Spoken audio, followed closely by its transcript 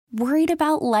Worried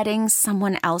about letting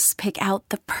someone else pick out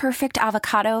the perfect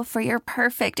avocado for your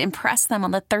perfect impress them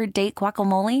on the third date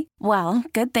guacamole? Well,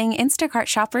 good thing Instacart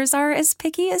shoppers are as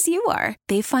picky as you are.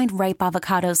 They find ripe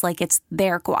avocados like it's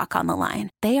their guac on the line.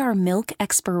 They are milk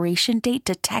expiration date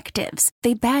detectives.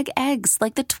 They bag eggs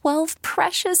like the 12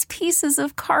 precious pieces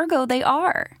of cargo they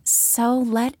are. So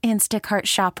let Instacart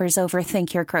shoppers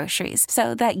overthink your groceries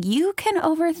so that you can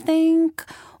overthink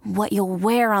what you'll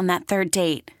wear on that third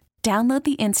date. Download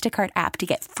the Instacart app to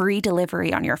get free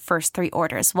delivery on your first 3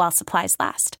 orders while supplies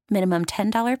last. Minimum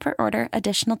 $10 per order.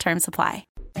 Additional terms apply.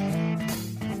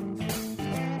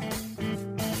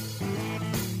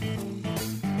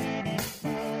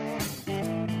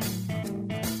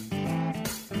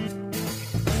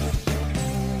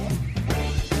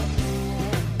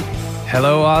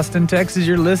 Hello, Austin, Texas.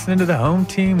 You're listening to the Home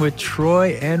Team with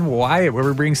Troy and Wyatt, where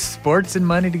we bring sports and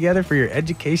money together for your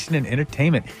education and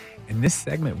entertainment. And this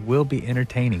segment will be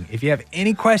entertaining. If you have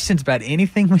any questions about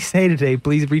anything we say today,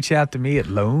 please reach out to me at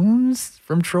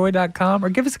loansfromtroy.com or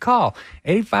give us a call,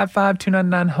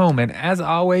 855-299-HOME. And as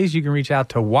always, you can reach out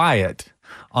to Wyatt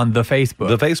on the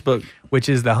Facebook. Which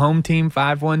is the Home Team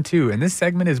 512. And this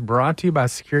segment is brought to you by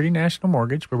Security National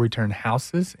Mortgage, where we turn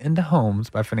houses into homes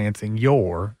by financing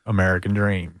your American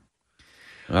dream.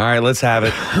 All right, let's have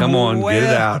it. Come on, get it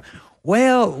out.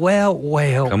 Well.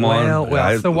 Come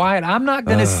on. So, Wyatt, I'm not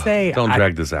going to say don't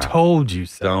drag this out. I told you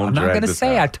so. I'm not going to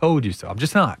say I told you so. I'm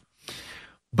just not.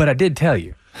 But I did tell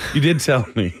you. You did tell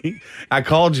me. I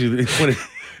called you.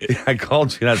 I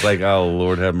called you, and I was like, oh,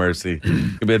 Lord have mercy.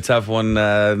 It'll be a tough one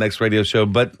next radio show.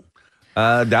 But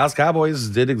Dallas Cowboys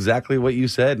did exactly what you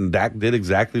said, and Dak did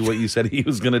exactly what you said he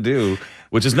was going to do,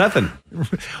 which is nothing.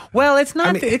 Well, it's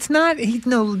not.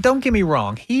 Don't get me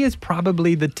wrong. He is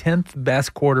probably the 10th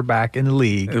best quarterback in the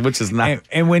league, which is not.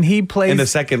 And when he plays, and the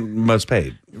second most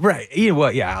paid, right?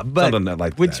 Yeah, but something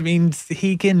like which that. Means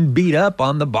he can beat up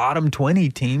on the bottom 20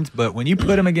 teams. But when you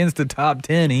put him against the top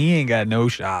 10, he ain't got no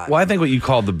shot. Well, I think what you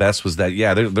called the best was that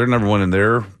they're number one in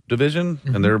their division,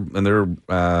 and they're in their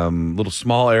little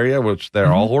small area, which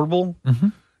they're all horrible. Mm-hmm.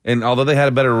 And although they had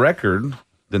a better record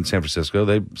than San Francisco,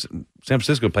 San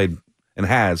Francisco played and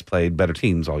has played better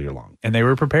teams all year long, and they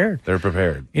were prepared. They're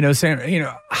prepared. It was an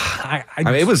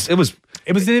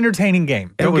entertaining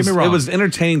game. Don't get me wrong. It was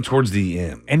entertaining towards the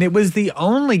end, and it was the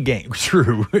only game.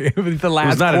 True, it was the last. It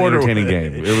was not quarter. An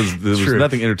entertaining game. There was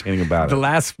nothing entertaining about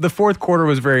it. The fourth quarter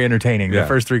was very entertaining. Yeah. The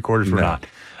first 3 quarters were not.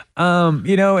 And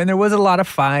there was a lot of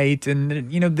fight and,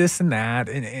 this and that.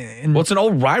 And well, it's an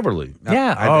old rivalry.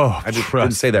 Yeah. I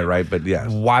didn't say that right, but yeah.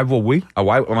 Why will we?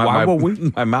 Why will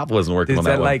we? My mouth wasn't working on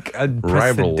that one. Is that like a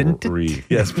rivalry?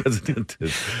 Yes,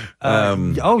 precedented.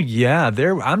 I'm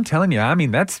telling you,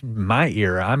 that's my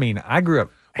era. I grew up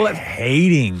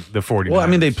hating the 49ers.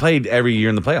 Well, they played every year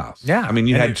in the playoffs. Yeah.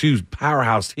 You had 2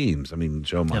 powerhouse teams.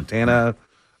 Joe Montana,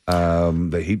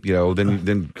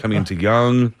 then coming into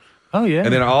Young. Oh, yeah.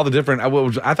 And then all the different, I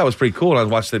thought was pretty cool. And I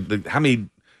watched how many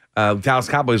Dallas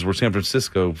Cowboys were San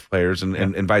Francisco players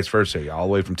and vice versa, all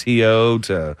the way from T.O.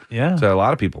 to a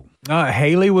lot of people.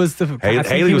 Haley was the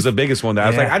Haley was the biggest one. I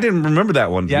was like, I didn't remember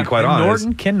that one, to be quite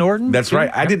honest. Ken Norton. That's right.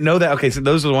 I didn't know that. Okay, so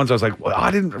those are the ones I was like, well, I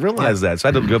didn't realize that. So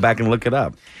I had to go back and look it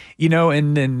up.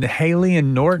 And then Haley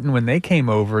and Norton, when they came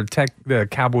over, the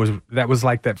Cowboys, that was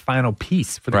like that final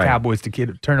piece for the Cowboys to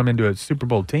turn them into a Super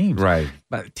Bowl team. Right.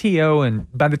 But T.O. and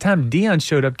by the time Deion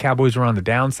showed up, Cowboys were on the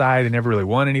downside and never really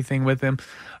won anything with him.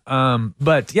 So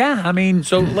let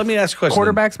me ask a question.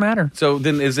 Quarterbacks matter. So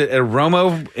then is it a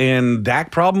Romo and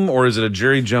Dak problem, or is it a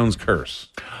Jerry Jones curse?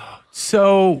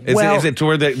 So, is it to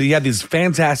where you have these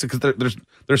fantastic, because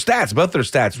their stats, both their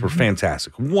stats were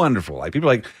fantastic, wonderful. Like people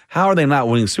are like, how are they not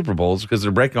winning Super Bowls? Because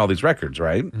they're breaking all these records,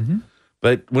 right? Mm-hmm.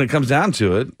 But when it comes down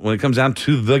to it, when it comes down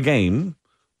to the game,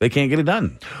 they can't get it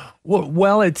done.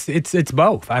 Well, it's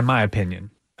both, in my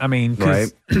opinion.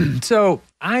 Right. So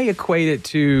I equate it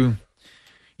to,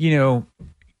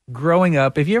 growing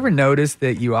up. If you ever noticed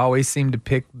that you always seem to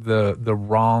pick the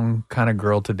wrong kind of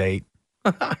girl to date?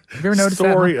 Have you ever noticed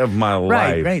Story of my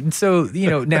life. Right. And so,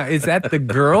 now is that the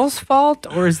girl's fault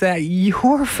or is that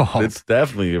your fault? It's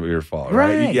definitely your fault,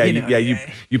 right?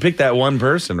 You pick that one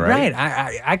person, right?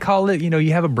 Right. I call it,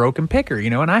 you have a broken picker,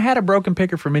 and I had a broken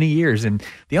picker for many years. And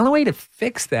the only way to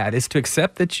fix that is to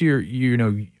accept that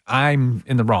I'm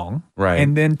in the wrong. Right.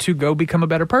 And then to go become a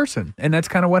better person. And that's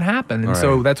kind of what happened. And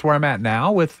so that's where I'm at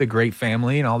now with the great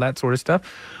family and all that sort of stuff.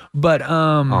 But look at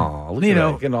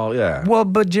that. And all, yeah. Well,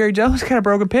 but Jerry Jones got a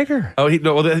broken picker. Oh,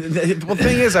 the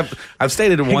thing is, I've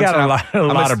stated it once. He got a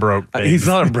lot of broke things. He's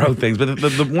not a broke things, but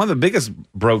one of the biggest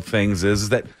broke things is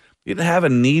that he didn't have a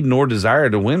need nor desire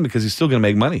to win because he's still going to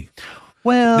make money.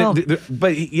 Well,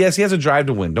 but yes, he has a drive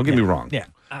to win. Don't get me wrong. Yeah.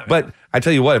 But I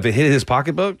tell you what, if it hit his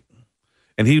pocketbook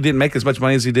and he didn't make as much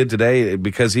money as he did today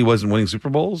because he wasn't winning Super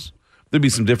Bowls, there'd be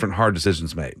some different hard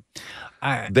decisions made.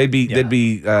 They'd be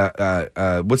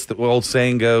what's the old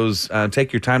saying goes,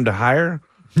 take your time to hire.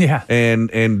 Yeah.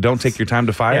 And don't take your time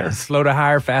to fire. Yeah, slow to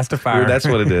hire, fast to fire. That's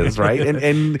what it is, right?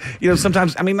 and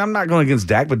sometimes, I mean, I'm not going against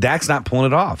Dak, but Dak's not pulling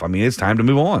it off. I mean, it's time to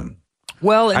move on.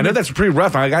 Well, I know that's pretty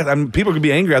rough. People could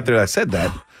be angry out there that I said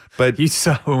that. But you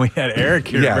saw when we had Eric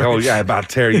here. Yeah, oh yeah, about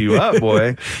to tear you up,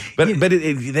 boy. But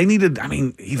they needed. I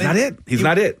mean, he's not it. He's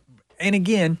not it. And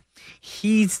again,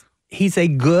 he's a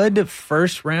good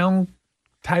first round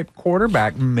type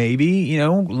quarterback. Maybe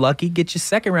lucky get you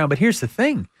second round. But here's the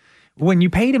thing: when you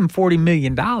paid him $40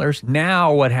 million,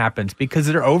 now what happens? Because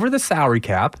they're over the salary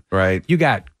cap. Right. You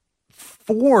got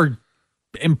 4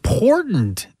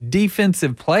 important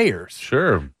defensive players.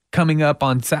 Sure. Coming up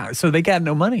on salary, so they got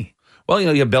no money. Well,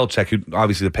 you have Belichick, who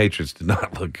obviously the Patriots did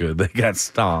not look good. They got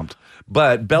stomped.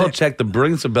 But Belichick, the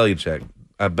brilliance of Belichick,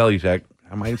 I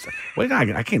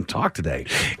can't talk today.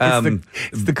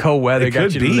 It's the cold weather. It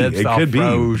could be.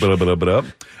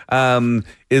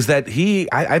 Is that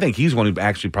I think he's one who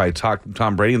actually probably talked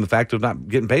Tom Brady in the fact of not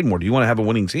getting paid more. Do you want to have a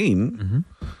winning team?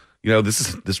 Mm-hmm.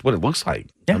 This is what it looks like.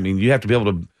 Yeah. I mean, you have to be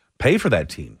able to pay for that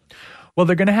team. Well,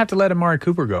 they're going to have to let Amari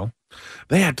Cooper go.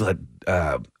 They have to let.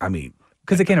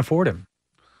 Because they can't afford him.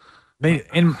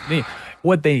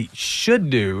 What they should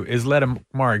do is let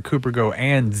Amari Cooper go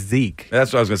and Zeke.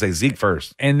 That's what I was going to say. Zeke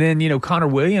first. And then, Connor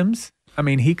Williams, I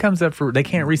mean, he comes up they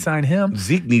can't re-sign him.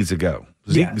 Zeke needs to go.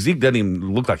 Zeke doesn't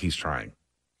even look like he's trying.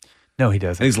 No, he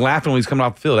doesn't. And he's laughing when he's coming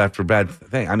off the field after a bad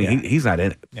thing. I mean, he's not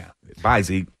in it. Yeah. Bye,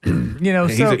 Zeke.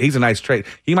 He's a nice trade.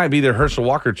 He might be their Herschel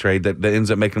Walker trade that ends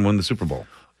up making him win the Super Bowl.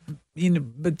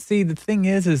 But see, the thing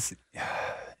is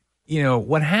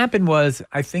what happened was,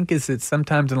 I think, is that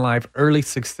sometimes in life, early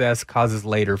success causes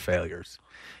later failures.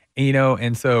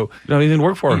 And so he didn't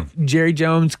work for him. Jerry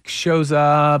Jones shows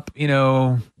up,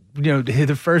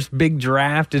 the first big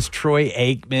draft is Troy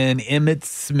Aikman, Emmitt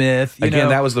Smith.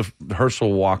 That was the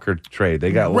Herschel Walker trade.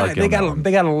 They got lucky. They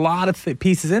got a lot of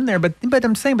pieces in there, but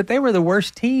I'm saying, they were the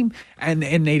worst team in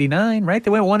 '89, right? They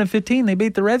went 1-15. They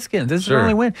beat the Redskins. This is their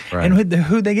only win. Right. And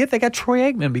who they get? They got Troy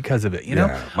Aikman because of it.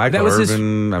 Michael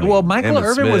Irvin. Michael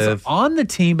Irvin was on the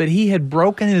team, but he had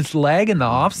broken his leg in the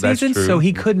offseason, so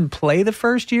he couldn't play the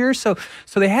first year. So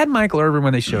they had Michael Irvin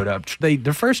when they showed up.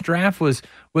 The first draft was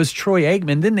Troy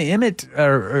Aikman. Then the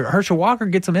Herschel Walker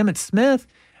gets him Emmitt Smith,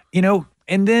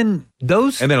 and then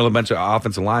a bunch of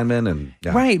offensive linemen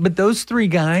right. But those 3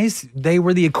 guys, they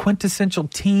were the quintessential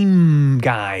team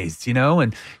guys,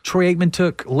 and Troy Aikman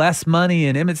took less money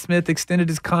and Emmitt Smith extended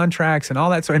his contracts and all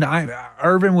that sort. And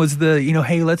Irvin was the,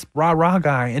 hey, let's rah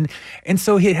guy. And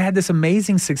so he had this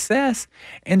amazing success.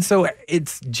 And so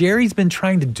Jerry's been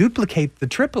trying to duplicate the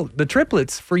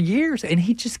triplets for years, and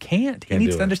he just can't. He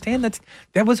needs to understand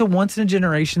that was a once in a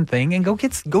generation thing, and go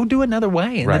do another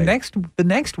way. And the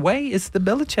next way is the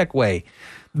Belichick way.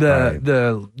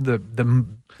 The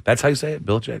That's how you say it,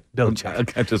 Belichick.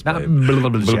 Belichick. I just not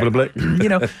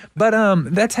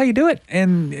but that's how you do it.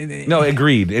 And no,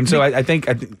 agreed. And so I think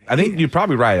you're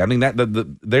probably right. I mean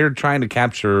that they're trying to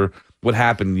capture what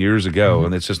happened years ago,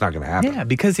 and it's just not going to happen. Yeah,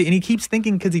 because he keeps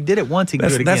thinking because he did it once, he can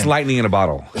do it again. That's lightning in a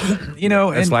bottle.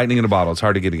 It's lightning in a bottle. It's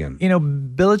hard to get again.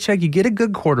 Belichick, you get a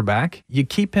good quarterback, you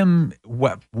keep him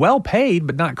well paid,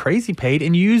 but not crazy paid,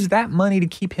 and you use that money to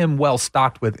keep him well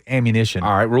stocked with ammunition.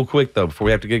 All right, real quick though, before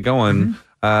we have to get going,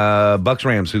 Bucks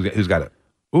Rams, who's got it?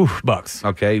 Bucks.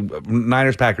 Okay,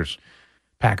 Niners Packers.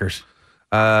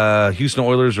 Houston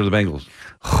Oilers or the Bengals?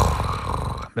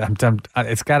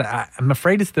 I'm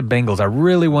afraid it's the Bengals. I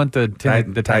really want the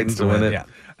Titans to win it.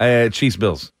 Yeah. Chiefs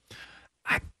Bills.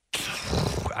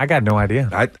 I got no idea.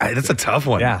 That's a tough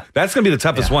one. Yeah, that's gonna be the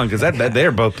toughest one because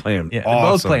they're both playing. Yeah, awesome.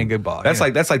 They're both playing good ball. That's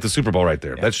like the Super Bowl right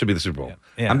there. Yeah. That should be the Super Bowl. Yeah.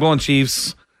 Yeah. I'm going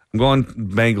Chiefs. I'm going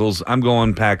Bengals. I'm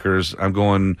going Packers. I'm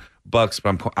going Bucks.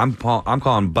 But I'm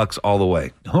calling Bucks all the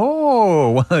way.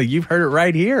 Oh, well, you've heard it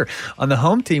right here on the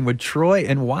home team with Troy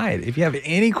and Wyatt. If you have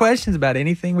any questions about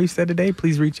anything we've said today,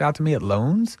 please reach out to me at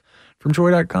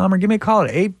loansfromtroy.com or give me a call at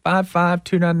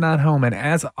 855-299-HOME. And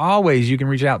as always, you can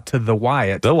reach out to The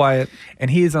Wyatt.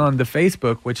 And he is on the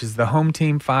Facebook, which is the Home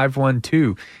Team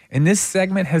 512. And this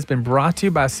segment has been brought to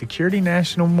you by Security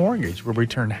National Mortgage, where we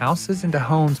turn houses into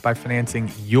homes by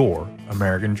financing your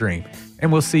American dream.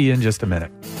 And we'll see you in just a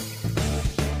minute.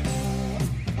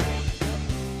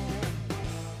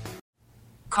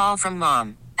 Call from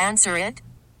mom. Answer it.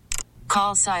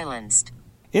 Call silenced.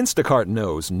 Instacart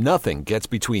knows nothing gets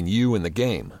between you and the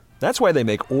game. That's why they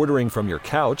make ordering from your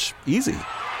couch easy.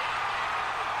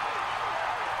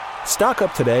 Stock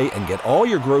up today and get all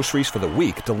your groceries for the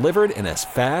week delivered in as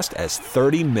fast as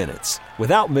 30 minutes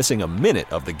without missing a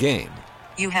minute of the game.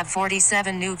 You have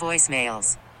 47 new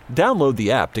voicemails. Download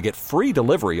the app to get free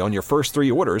delivery on your first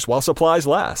 3 orders while supplies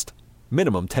last.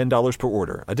 Minimum $10 per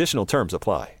order. Additional terms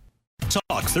apply. Talk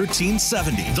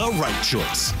 1370, the right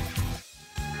choice.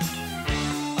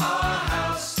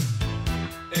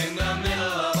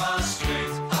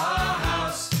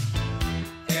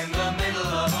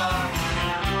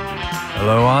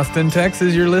 Hello, Austin,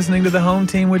 Texas. You're listening to the Home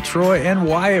Team with Troy and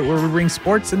Wyatt, where we bring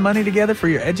sports and money together for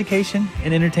your education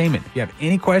and entertainment. If you have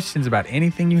any questions about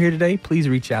anything you hear today, please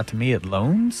reach out to me at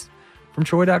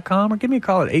loansfromtroy.com or give me a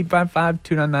call at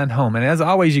 855-299-HOME. And as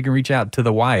always, you can reach out to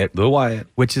the Wyatt,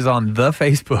 which is on the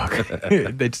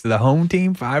Facebook. It's the Home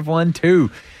Team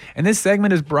 512. And this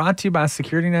segment is brought to you by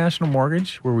Security National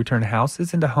Mortgage, where we turn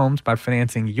houses into homes by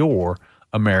financing your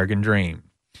American dream.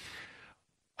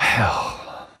 Well,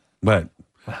 but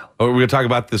we're going to talk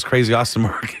about this crazy Austin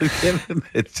market again.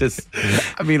 It's just,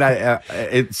 I mean,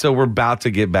 so we're about to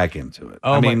get back into it.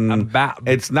 Oh, I mean,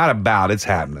 it's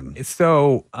happening.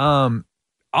 So,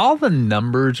 all the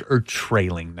numbers are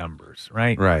trailing numbers,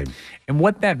 right? Right. And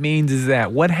what that means is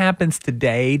that what happens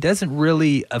today doesn't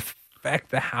really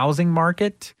affect the housing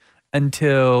market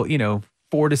until,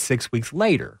 4 to 6 weeks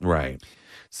later. Right.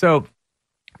 So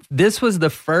this was the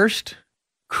first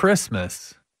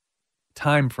Christmas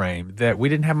time frame that we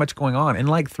didn't have much going on in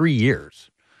like 3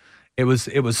 years. It was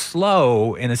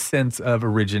slow in a sense of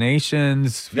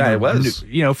originations. Yeah, it was.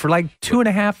 For like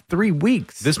 2.5, 3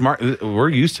 weeks. We're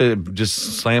used to just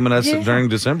slamming us during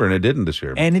December, and it didn't this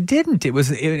year. And it didn't. It was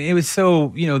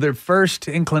so, their first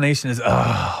inclination is,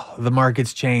 the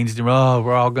market's changed, and we're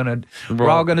all gonna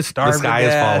starve. The sky to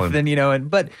is death, falling.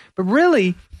 and but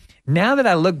really, now that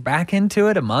I look back into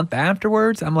it a month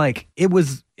afterwards, I'm like, it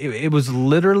was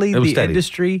literally the steady.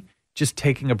 Industry just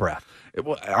taking a breath. Good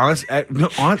point. They're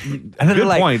kind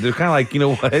of like, you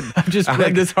know what? I've just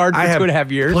worked this hard for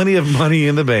 2.5 years. Plenty of money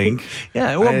in the bank.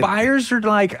 Yeah. Well, buyers are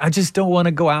like, I just don't want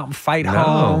to go out and fight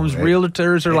homes.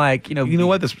 Realtors are like, you know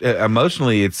what? This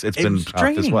emotionally, it's been tough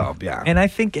draining. as well. Yeah. And I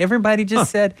think everybody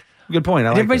just said. Good point.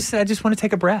 Everybody said, I just want to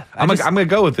take a breath. I'm going to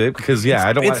go with it because,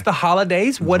 I don't. It's the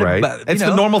holidays. What? Right. It's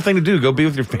the normal thing to do. Go be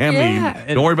with your family.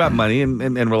 Yeah. Don't worry about money and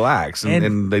relax.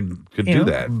 And they could do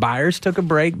that. Buyers took a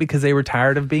break because they were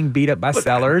tired of being beat up by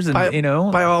sellers. And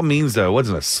by all means, though, it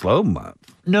wasn't a slow month.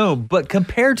 No, but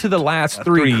compared to the last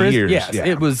 3 years, yes, yeah.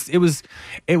 it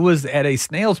was at a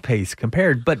snail's pace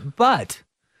compared. But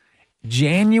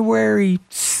January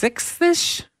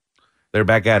 6th-ish. They're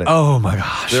back at it. Oh, my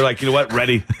gosh. They're like, you know what?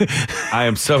 Ready. I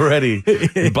am so ready.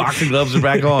 Boxing gloves are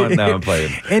back on. Now I'm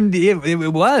playing. And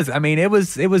it was. I mean, it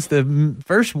was the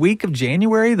first week of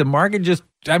January. The market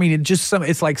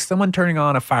it's like someone turning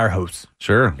on a fire hose.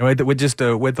 Sure. With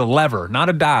a lever, not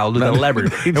a dial, with a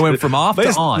lever. It went from off to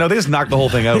on. No, they just knocked the whole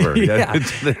thing over. Yeah.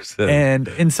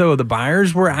 And so the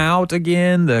buyers were out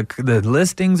again. The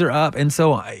listings are up. And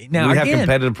so now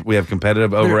we have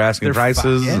competitive over asking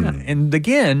prices. And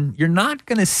again, you're not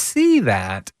going to see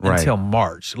that until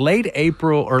March. Late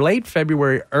April or late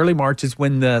February, early March is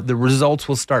when the results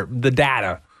will start, the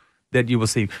data that you will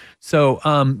see. So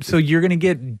you're going to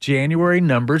get January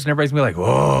numbers, and everybody's going to be like,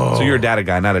 whoa. So you're a data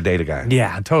guy, not a data guy.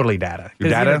 Yeah, totally data. You're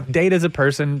data? Data's a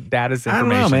person, data's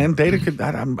information. I don't know, man.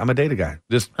 Data I'm a data guy.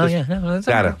 Just that's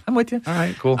data. Right. I'm with you. All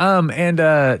right, cool.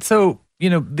 So,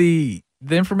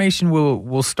 the information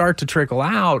will start to trickle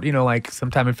out, like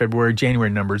sometime in February, January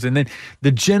numbers. And then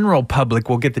the general public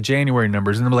will get the January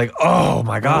numbers and they'll be like, oh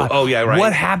my God. Oh yeah, right.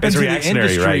 What happened to the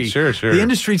industry? Right. Sure. The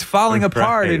industry's falling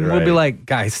apart. And we'll be like,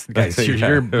 guys,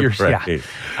 you're right.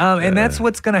 And that's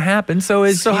what's going to happen. So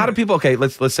how do people,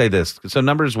 let's say this. So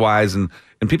numbers wise and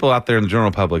people out there in the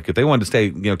general public, if they wanted to stay,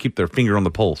 keep their finger on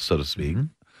the pulse, so to speak,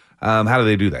 how do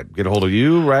they do that? Get a hold of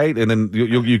you, right? And then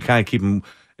you kind of keep them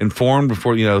informed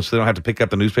before, so they don't have to pick up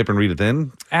the newspaper and read it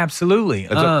then? Absolutely.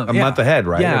 It's a month ahead,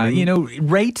 right? Yeah,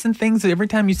 rates and things, every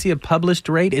time you see a published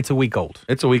rate, it's a week old.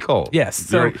 It's a week old. Yes.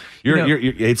 So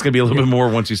it's going to be a little bit more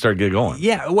once you start getting going.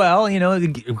 Yeah, well,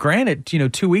 granted,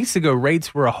 2 weeks ago,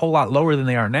 rates were a whole lot lower than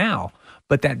they are now.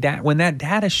 But when that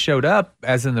data showed up,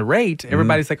 as in the rate,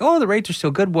 everybody's like, oh, the rates are still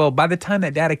good. Well, by the time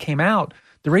that data came out,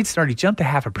 the rates already jumped to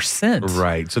 0.5%.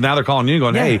 Right. So now they're calling you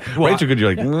going, hey, rates are good. You're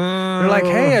like, they're like,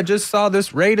 hey, I just saw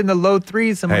this rate in the low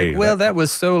threes. I'm like, well, that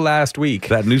was so last week.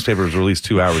 That newspaper was released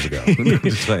 2 hours ago.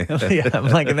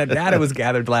 I'm like, and that data was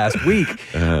gathered last week.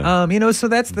 So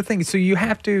that's the thing. So you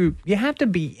have to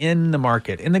be in the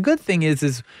market. And the good thing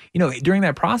is during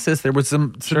that process, there was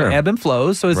some ebb and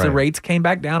flows. So as the rates came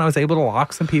back down, I was able to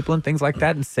lock some people and things like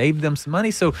that and save them some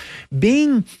money. So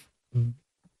being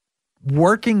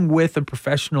working with a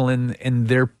professional in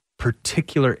their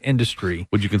particular industry.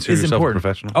 Would you consider is yourself important. a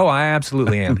professional? Oh, I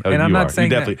absolutely am. No, and I'm you not are. saying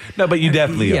you definitely, that. No, but you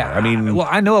definitely are. I mean, well,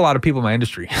 I know a lot of people in my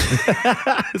industry.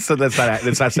 so that's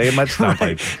not saying much. No, I'm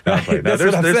playing. No, I'm playing. No,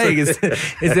 That's what I'm saying is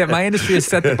that my industry has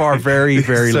set the bar very,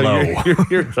 very so low.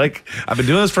 You're like, I've been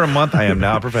doing this for a month. I am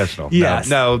now a professional. Yes.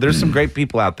 No, there's some great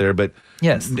people out there, but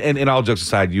Yes. And all jokes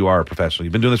aside, you are a professional.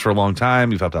 You've been doing this for a long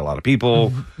time. You've helped out a lot of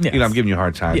people. Yes. I'm giving you a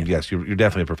hard time. Yeah. Yes, you're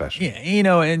definitely a professional.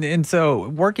 Yeah, and so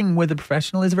working with a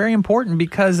professional is very important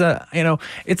because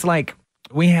it's like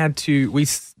we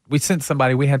sent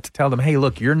somebody. We had to tell them, hey,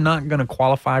 look, you're not going to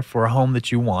qualify for a home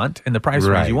that you want and the price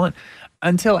range you want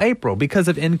until April because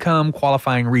of income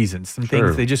qualifying reasons. Some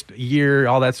things they just year,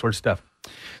 all that sort of stuff.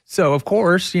 So, of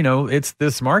course, it's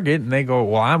this market, and they go,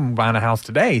 well, I'm buying a house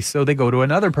today. So they go to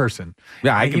another person.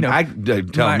 Yeah,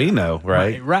 tell me no,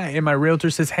 right? Right. And my realtor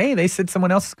says, hey, they said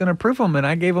someone else is going to approve them. And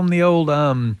I gave them the old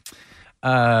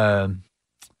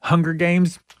Hunger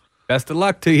Games. Best of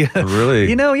luck to you.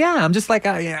 Really? Yeah. I'm just like,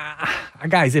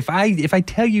 guys, if I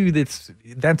tell you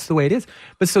that's the way it is.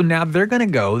 But so now they're going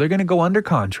to go under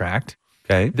contract.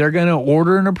 Okay. They're going to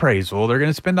order an appraisal. They're going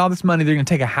to spend all this money. They're going to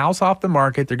take a house off the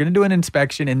market. They're going to do an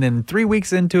inspection. And then 3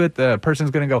 weeks into it, the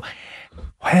person's going to go,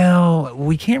 well,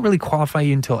 we can't really qualify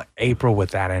you until April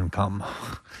with that income.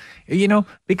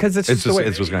 Because it's just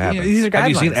what's going to happen. These are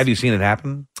guidelines. Have you seen it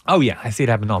happen? Oh, yeah. I see it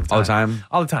happen all the time. All the time?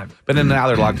 All the time. But then now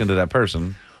they're locked into that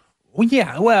person. Well,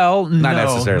 yeah. Well, not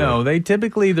necessarily. No, they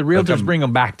typically, the realtors bring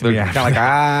them back to me. Kind of like,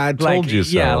 I told you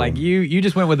so. Yeah, like you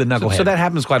just went with the knucklehead. So that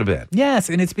happens quite a bit. Yes,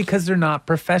 and it's because they're not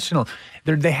professional.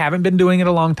 They haven't been doing it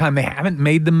a long time. They haven't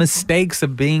made the mistakes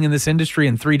of being in this industry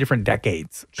in 3 different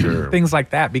decades. Sure. Things like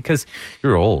that because...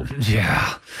 You're old.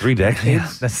 Yeah. 3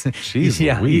 decades? Yeah,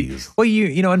 Jeez Louise. Well,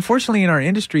 unfortunately in our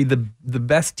industry, the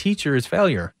best teacher is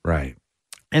failure. Right.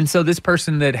 And so this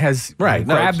person that has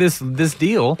grabbed this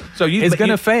deal is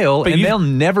going to fail, and they'll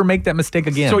never make that mistake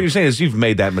again. So what you're saying is you've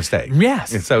made that mistake.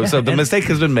 Yes. And so the mistake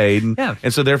has been made,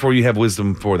 and so therefore you have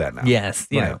wisdom for that now. Yes.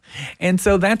 And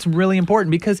so that's really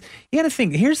important because you got to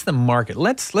think, here's the market.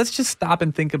 Let's just stop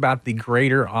and think about the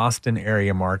greater Austin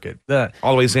area market.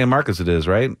 All the way to San Marcos it is,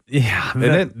 right? Yeah.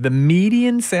 The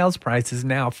median sales price is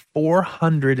now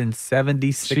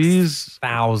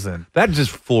 $476,000. That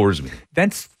just floors me.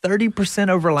 That's 30%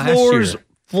 over last year.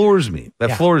 Floors me.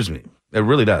 That floors me. It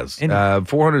really does.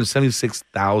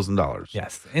 $476,000.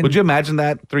 Yes. Would you imagine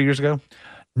that 3 years ago?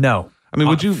 No. I mean,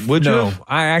 would you? No.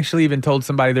 I actually even told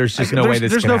somebody there's just no way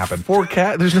this can happen.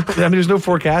 There's no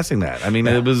forecasting that. I mean,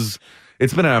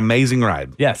 it's been an amazing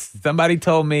ride. Yes. Somebody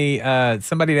told me,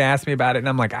 somebody asked me about it, and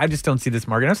I'm like, I just don't see this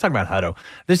market. I was talking about Hutto.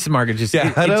 This market just...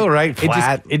 Hutto, right?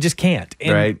 Flat. It just can't.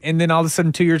 Right. And then all of a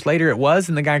sudden, 2 years later, it was,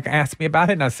 and the guy asked me about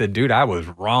it, and I said, dude, I was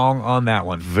wrong on that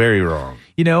one. Very wrong.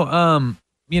 The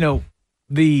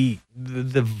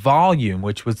volume,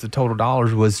 which was the total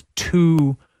dollars, was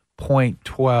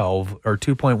 2.12 or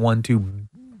 2.12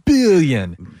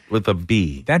 billion. With a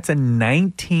B. That's a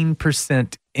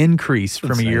 19% increase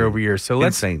from a year over year. So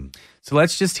insane. So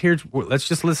let's just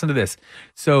listen to this.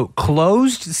 So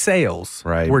closed sales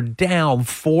were down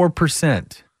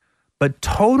 4%, but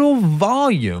total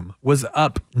volume was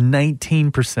up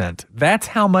 19%. That's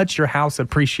how much your house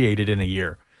appreciated in a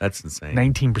year. That's insane.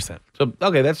 19%. So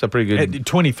that's a pretty good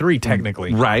 23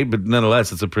 technically. Right, but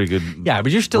nonetheless, it's a pretty good but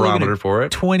you're still looking at for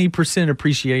it. 20%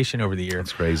 appreciation over the year.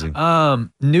 That's crazy.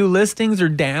 New listings are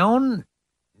down.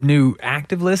 New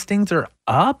active listings are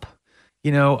up.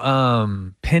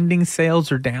 Pending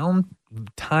sales are down.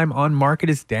 Time on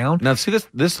market is down. Now, see,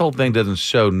 this whole thing doesn't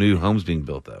show new homes being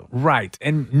built, though. Right.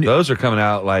 And those are coming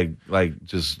out like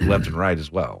just left and right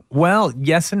as well. Well,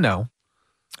 yes and no.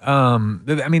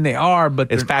 They are,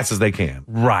 but as fast as they can.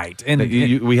 Right. And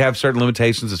we have certain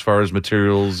limitations as far as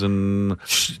materials and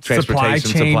transportation,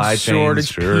 supply chain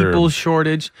shortage, people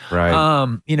shortage.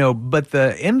 Right. But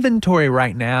the inventory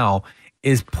right now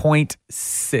is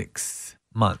 0.6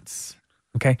 months.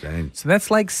 Okay. Dang. So that's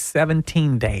like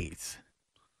 17 days.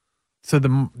 So the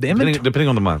inventory, depending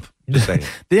on the month. Just saying.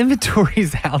 The inventory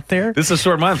is out there. This is a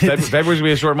short month. February's going to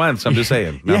be a short month, so I'm just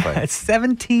saying. It's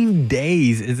 17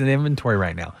 days is an inventory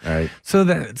right now. All right. So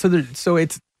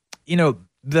it's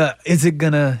is it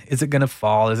gonna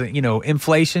fall? Is it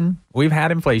inflation? We've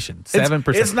had inflation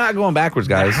 7%. It's not going backwards,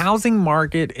 guys. The housing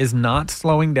market is not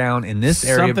slowing down in this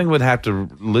area. Something would have to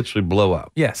literally blow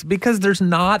up. Yes, because there's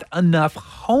not enough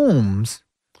homes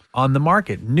on the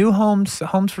market. New homes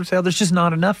for sale. There's just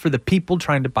not enough for the people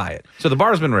trying to buy it. So the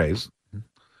bar's been raised. And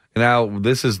now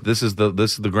this is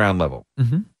the ground level.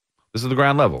 Mm-hmm. This is the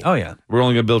ground level. Oh yeah, we're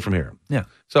only going to build from here. Yeah.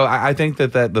 So I think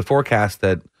that the forecast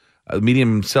that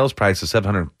medium sales price is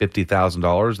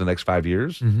 $750,000 the next 5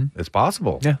 years. It's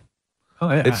possible. Yeah. Oh,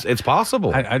 yeah. It's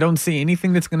possible. I don't see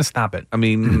anything that's going to stop it. I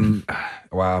mean,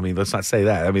 well, I mean, let's not say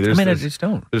that. I mean, I just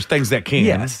don't. There's things that can.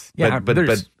 Yes. Yeah,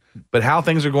 but how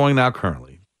things are going now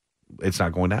currently, it's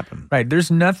not going to happen. Right. There's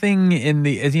nothing in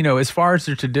the, as far as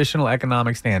the traditional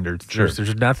economic standards, Sure.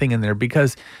 there's nothing in there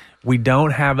because we don't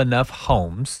have enough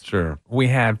homes. Sure. We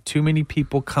have too many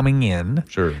people coming in.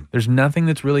 Sure. There's nothing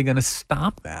that's really going to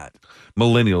stop that.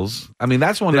 Millennials. I mean,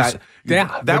 that's one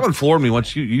that one floored me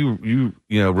once you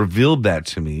revealed that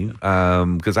to me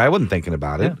because I wasn't thinking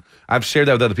about it. Yeah. I've shared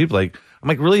that with other people. I'm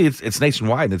like, really, it's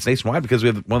nationwide, and it's nationwide because we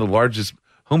have one of the largest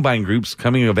home buying groups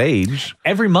coming of age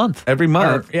Every month.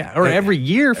 Or every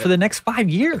year for the next 5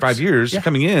 years. 5 years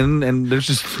coming in, and there's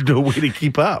just no way to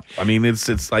keep up. I mean,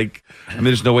 it's like,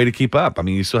 there's no way to keep up. I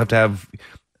mean, you still have to have,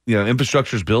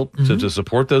 infrastructure's built to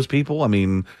support those people. I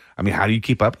mean, how do you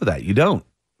keep up with that? You don't.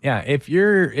 Yeah, if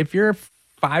you're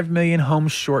 5 million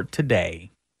homes short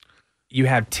today, you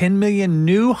have 10 million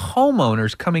new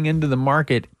homeowners coming into the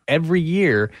market every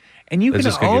year, and you It's can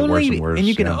just gonna get worse only and worse,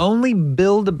 only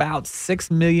build about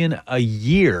 6 million a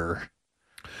year.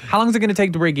 How long is it going to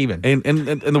take to break even? And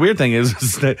the weird thing is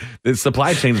that the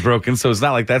supply chain's broken, so it's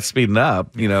not like that's speeding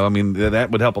up. I mean,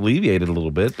 that would help alleviate it a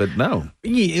little bit, but no.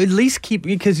 You at least keep,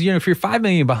 because if you're 5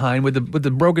 million behind with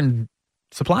the broken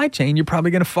supply chain, you're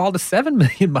probably going to fall to 7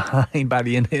 million behind by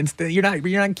the end. Instead, you're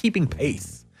not keeping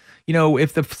pace.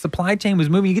 If the supply chain was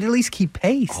moving, you could at least keep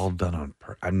pace. All done on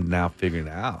I'm now figuring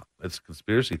it out. It's a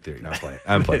conspiracy theory. Not playing.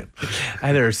 I'm playing.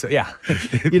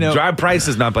 Drive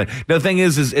prices, not playing. The thing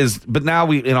is, but now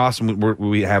in Austin,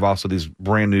 we have also these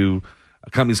brand new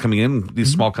companies coming in.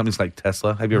 These small companies like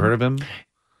Tesla. Have you ever heard of him?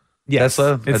 Yes.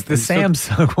 Tesla. It's the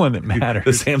Samsung one that matters.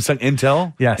 The Samsung,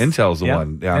 Intel. Yes. Intel's the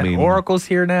one. Yeah, I mean, Oracle's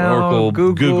here now. Oracle,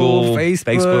 Google,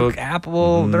 Facebook,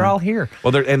 Apple. They're all here.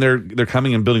 Well, they're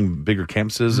coming and building bigger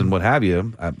campuses and what have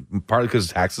you. Partly because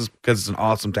of taxes, because it's an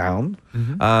awesome town.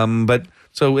 But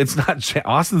so it's not.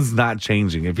 Austin's not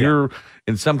changing. If you're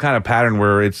in some kind of pattern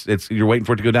where you're waiting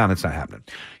for it to go down, it's not happening.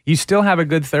 You still have a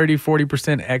good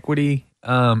 30-40% equity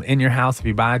in your house if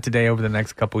you buy it today over the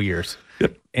next couple years.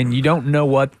 Yep. And you don't know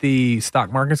what the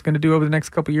stock market's going to do over the next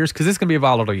couple years because it's going to be a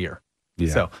volatile year.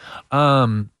 Yeah.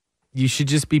 So you should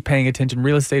just be paying attention.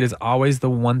 Real estate is always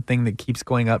the one thing that keeps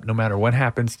going up no matter what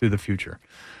happens through the future.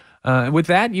 With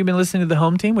that, you've been listening to The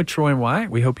Home Team with Troy and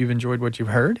Wyatt. We hope you've enjoyed what you've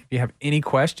heard. If you have any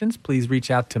questions, please reach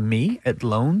out to me at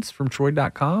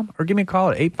loansfromtroy.com or give me a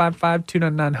call at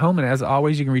 855-299-HOME. And as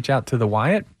always, you can reach out to the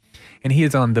Wyatt. And he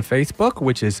is on the Facebook,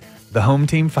 which is the Home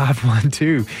Team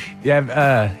 512.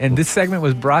 And this segment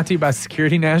was brought to you by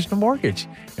Security National Mortgage.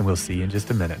 And we'll see you in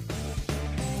just a minute.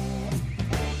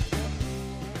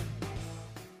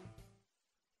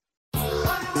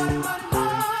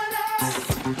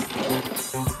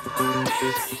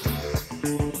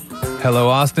 Hello,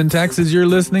 Austin, Texas. You're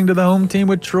listening to The Home Team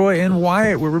with Troy and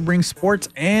Wyatt, where we bring sports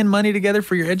and money together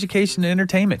for your education and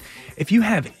entertainment. If you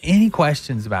have any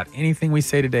questions about anything we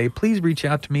say today, please reach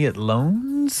out to me at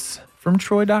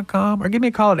loansfromtroy.com or give me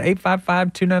a call at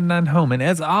 855-299-HOME. And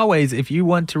as always, if you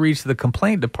want to reach the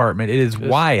complaint department, it is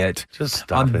Wyatt just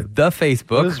stop on it. the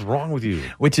Facebook. What is wrong with you?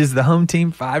 Which is the Home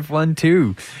Team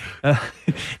 512.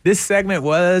 This segment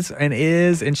was and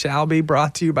is and shall be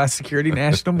brought to you by Security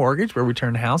National Mortgage, where we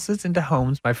turn houses into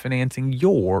homes by financing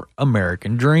your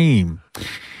American dream.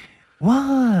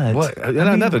 What?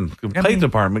 Nothing. Complaint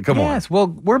department. Come on. Yes. Well,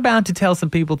 we're bound to tell some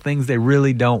people things they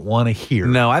really don't want to hear.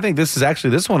 No, I think this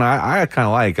one I kind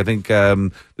of like. I think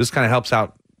this kind of helps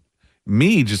out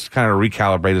me just kind of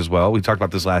recalibrate as well. We talked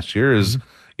about this last year is,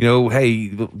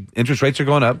 hey, interest rates are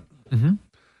going up.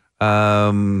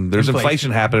 There's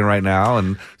inflation happening right now.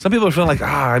 And some people are feeling like,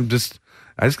 I just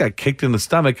got kicked in the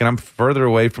stomach and I'm further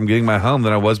away from getting my home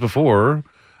than I was before.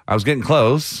 I was getting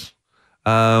close.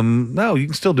 No, you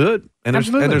can still do it. And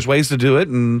there's ways to do it.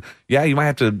 And yeah, you might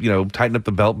have to, tighten up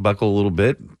the belt buckle a little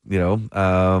bit, yeah,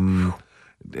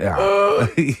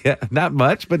 not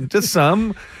much, but just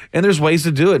some. And there's ways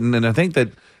to do it. And I think that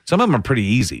some of them are pretty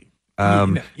easy. Now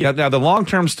the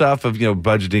long-term stuff of,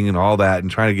 budgeting and all that and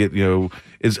trying to get,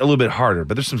 is a little bit harder,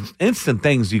 but there's some instant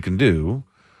things you can do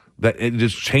that it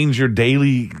just change your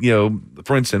daily,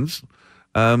 for instance,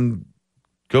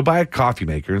 go buy a coffee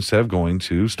maker instead of going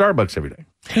to Starbucks every day.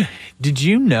 Did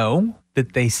you know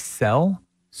that they sell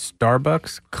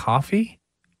Starbucks coffee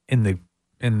in the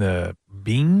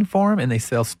bean form, and they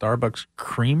sell Starbucks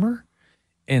creamer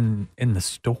in the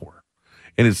store?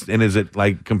 And is it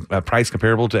like price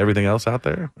comparable to everything else out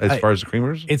there as far as the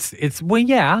creamers? Well,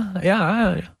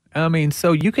 yeah. I mean,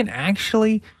 so you can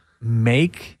actually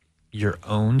make your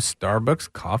own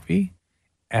Starbucks coffee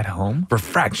at home for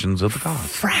fractions of the cost.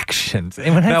 Fractions.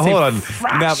 And when I Now say hold on.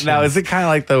 fractions, Now is it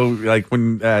kind of like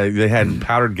when they had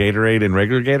powdered Gatorade and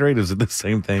regular Gatorade? Is it the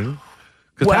same thing?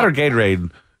 Because Well, powdered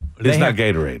Gatorade is not have-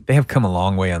 Gatorade. They have come a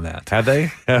long way on that. Have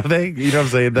they? Have they? You know what I'm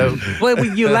saying though? Well,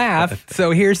 you laugh.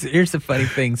 So here's the funny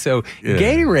thing. So Yeah.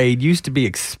 Gatorade used to be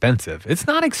expensive. It's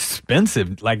not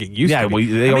expensive like it used Yeah, to be. well,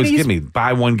 they I always mean, it give used- me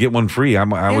buy one get one free. I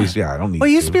don't need. Well,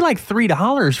 it used to be like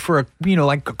 $3 for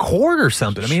like a quart or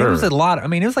something. I mean, it was Sure. a lot. I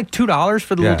mean, it was like $2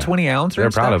 for the little 20 ounce. They're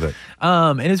proud of it.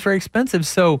 And it's very expensive.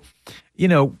 So,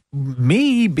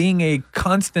 me being a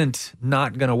constant,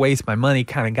 not going to waste my money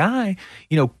kind of guy,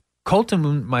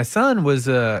 Colton, my son,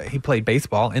 he played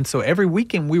baseball. And so every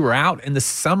weekend we were out in the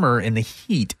summer in the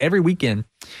heat every weekend.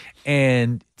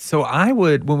 And so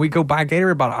when we go buy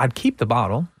Gatorade bottle, I'd keep the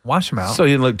bottle, wash them out. So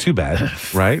you didn't look too bad,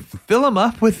 right? Fill them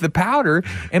up with the powder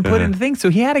and put it in the thing. So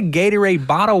he had a Gatorade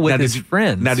bottle with his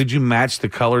friends. Now, did you match the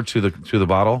color to the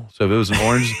bottle? So if it was an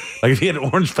orange, like if he had an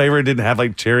orange flavor, it didn't have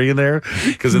like cherry in there,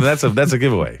 because that's a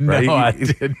giveaway, right? No, I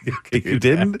didn't. Okay, you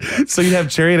didn't. So you have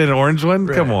cherry and an orange one?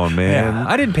 Come on, man. Yeah,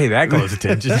 I didn't pay that close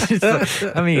attention.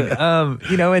 I mean,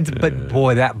 but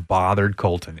boy, that bothered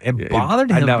Colton. It bothered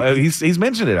him. I know he's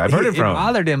mentioned it. I've heard it from It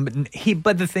bothered him.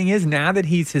 But the thing is, now that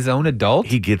he's his own adult,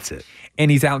 he gets it. And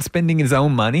he's out spending his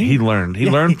own money. He learned. He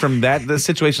learned from the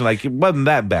situation. Like, it wasn't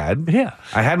that bad. Yeah.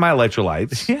 I had my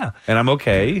electrolytes. Yeah. And I'm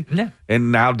okay. Yeah.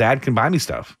 And now Dad can buy me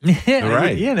stuff. Yeah,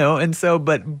 Right. And so,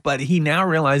 but he now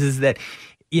realizes that,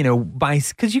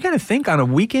 because you got to think, on a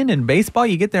weekend in baseball,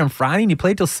 you get there on Friday and you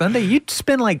play till Sunday, you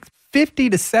spend like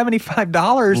 $50 to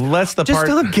 $75 Less the just part-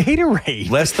 on Gatorade.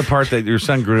 Less the part that your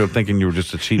son grew up thinking you were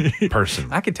just a cheap person.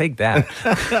 I could take that.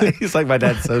 He's like, my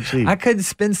dad's so cheap. I could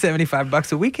spend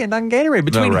 $75 a weekend on Gatorade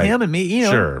between right. him and me,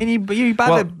 Sure. and you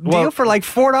buy the deal for like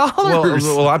 $4.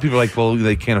 Well, a lot of people are like, well,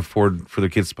 they can't afford for their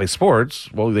kids to play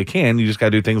sports. Well, they can. You just got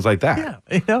to do things like that.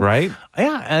 Yeah, right?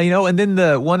 Yeah, and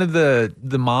then one of the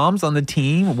moms on the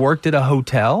team worked at a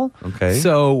hotel. Okay.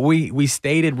 So we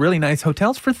stayed at really nice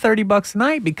hotels for $30 a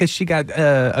night because she got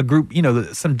a group,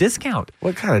 some discount.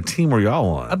 What kind of team were y'all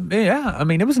on? Yeah, I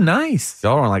mean, it was nice.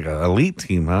 Y'all were on like an elite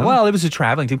team, huh? Well, it was a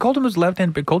traveling team. Colton was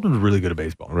left-handed, but Colton was really good at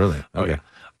baseball. Really? Oh, Okay.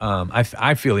 yeah.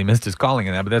 I feel he missed his calling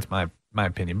in that, but that's my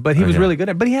opinion. But he was really good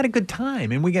at it. But he had a good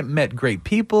time, and we met great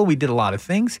people. We did a lot of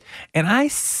things. And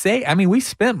we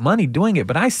spent money doing it,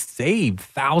 but I saved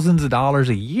thousands of dollars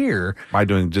a year by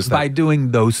doing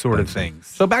those sort of things.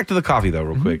 So back to the coffee, though,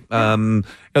 real quick.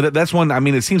 That's one. I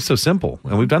mean, it seems so simple,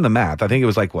 and we've done the math. I think it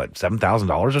was like what, $7,000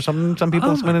 or something. Some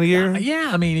people spend in a year.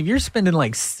 Yeah, I mean, if you're spending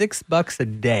like $6 a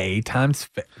day times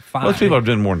 5, Most people are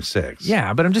doing more than 6.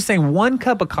 Yeah, but I'm just saying, one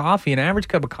cup of coffee, an average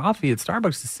cup of coffee at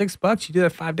Starbucks is $6. You do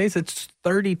that 5 days, it's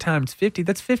 30 times 50.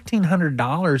 That's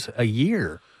 $1,500 a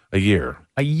year. A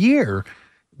year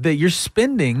That you're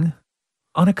spending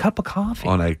on a cup of coffee.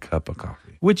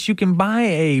 Which you can buy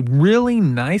a really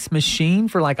nice machine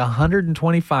for like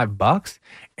 $125,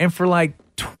 and for like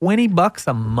 $20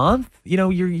 a month, you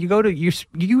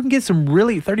can get some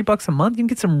really $30 a month. You can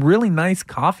get some really nice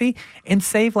coffee and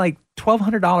save like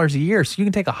 $1,200 a year. So you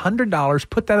can take $100,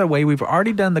 put that away. We've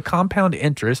already done the compound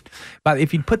interest, but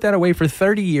if you put that away for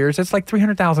 30 years, that's like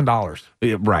 $300,000.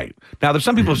 Yeah, right. Now, there's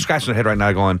some people scratching their head right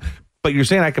now going, but you're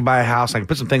saying I could buy a house, I can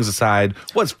put some things aside.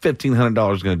 What's $1,500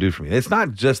 going to do for me? It's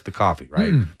not just the coffee,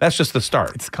 right? That's just the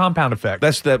start. It's a compound effect.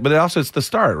 But also it's the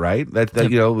start, right?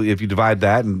 If you divide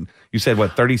that, and you said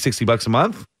what, $30-$60 a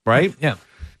month, right? Yeah.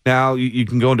 Now you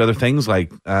can go into other things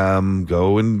like there's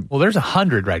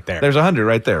 100 right there. There's 100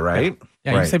 right there, right?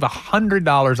 Yeah, you can save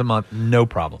 $100 a month, no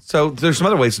problem. So there's some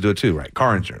other ways to do it too, right?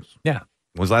 Car insurance. Yeah.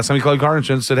 When was the last time you called car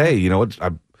insurance and said, hey, you know what?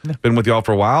 I've been with y'all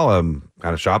for a while. I'm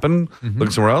kind of shopping, looking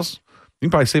somewhere else. You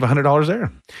can probably save $100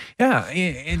 there. Yeah.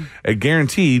 And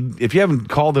guaranteed, if you haven't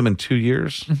called them in 2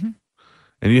 years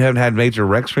and you haven't had major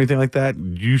wrecks or anything like that,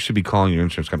 you should be calling your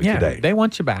insurance company today. They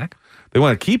want you back. They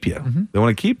want to keep you. They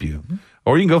want to keep you.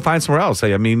 Or you can go find somewhere else. You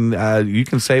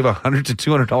can save $100 to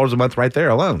 $200 a month right there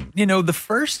alone. The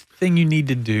first thing you need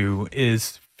to do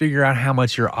is figure out how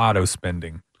much you're auto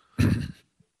spending.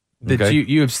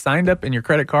 You have signed up and your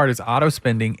credit card is auto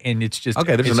spending, and it's just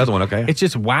there's another one. Okay, it's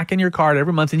just whacking your card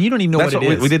every month, and you don't even know what it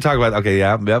is. We did talk about. Okay,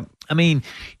 yep. I mean,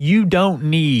 you don't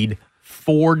need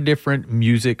 4 different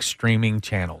music streaming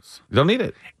channels. You don't need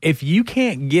it. If you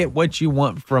can't get what you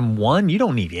want from one, you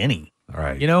don't need any. All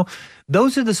right.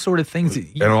 Those are the sort of things that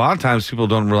and a lot of times people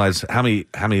don't realize how many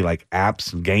like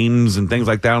apps and games and things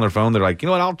like that on their phone. They're like, you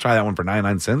know what? I'll try that one for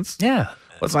 99 cents. Yeah.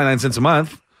 What's 99 cents a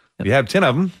month? You have 10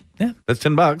 of them. Yeah. That's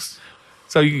 $10.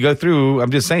 So you can go through.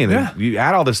 I'm just saying, you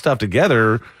add all this stuff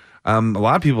together. A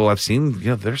lot of people I've seen,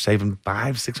 they're saving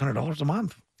 $500-$600 a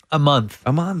month. A month.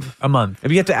 A month. A month.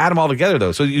 And you have to add them all together,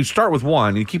 though. So you start with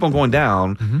one, you keep on going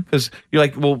down because you're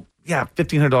like, well, yeah,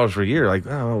 $1,500 for a year. Like,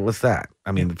 oh, what's that?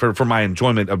 I mean, for my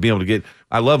enjoyment of being able to get,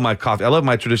 I love my coffee. I love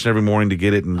my tradition every morning to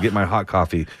get it and get my hot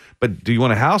coffee. But do you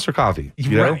want a house or coffee?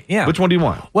 You know? Right, yeah. Which one do you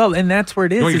want? Well, and that's where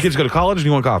it is. You want your kids to go to college or do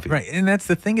you want coffee? Right. And that's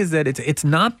the thing is that it's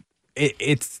not,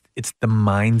 it's the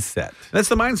mindset. That's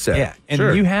the mindset. Yeah. And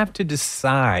sure. you have to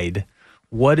decide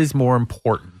what is more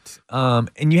important.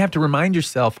 And you have to remind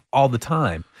yourself all the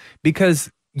time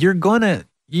because you're going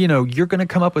to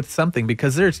come up with something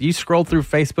because you scroll through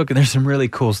Facebook and there's some really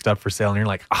cool stuff for sale and you're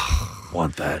like, oh,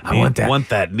 want that. I want that. Want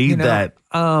that. Need that.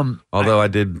 Although I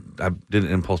did an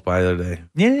impulse buy the other day.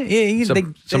 Yeah.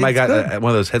 Somebody got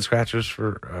one of those head scratchers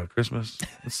for Christmas.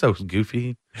 It's so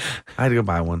goofy. I had to go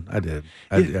buy one. I did.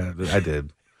 I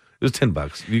did. It was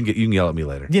 $10. You can yell at me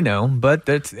later. But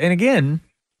and again,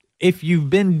 if you've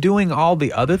been doing all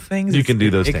the other things, you can do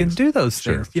those things. It can do those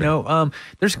things.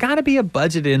 There's got to be a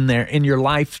budget in there in your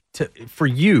life for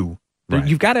you. Right.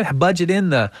 You've got to budget in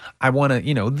the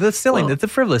silly, the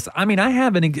frivolous. I mean, I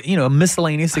have a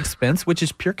miscellaneous expense, which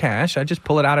is pure cash. I just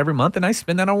pull it out every month and I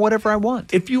spend that on whatever I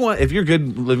want. If you're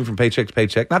good living from paycheck to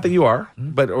paycheck, not that you are,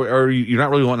 but or you're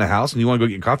not really wanting a house and you want to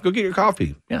go get your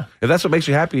coffee. Yeah. If that's what makes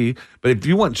you happy. But if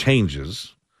you want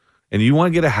changes and you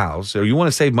want to get a house or you want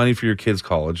to save money for your kids'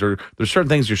 college or there's certain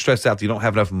things you're stressed out that you don't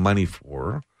have enough money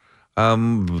for,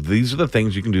 these are the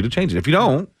things you can do to change it. If you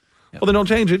don't, well, then don't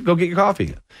change it. Go get your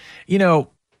coffee.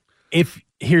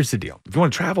 Here's the deal. If you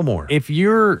want to travel more. If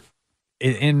you're,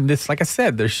 and this, like I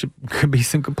said, could be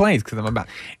some complaints because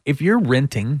if you're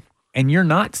renting and you're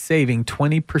not saving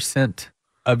 20%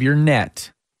 of your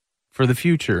net for the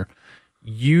future,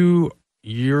 you're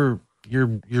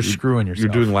screwing yourself.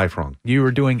 You're doing life wrong. You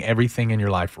are doing everything in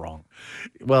your life wrong.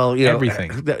 Well, everything.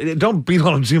 Don't beat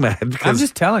on them too mad. Because, I'm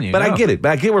just telling you. But I get it.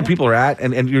 But I get where people are at,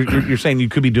 and you're saying you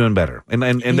could be doing better,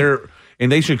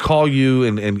 and they should call you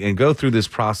and go through this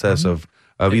process of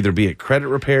either be it credit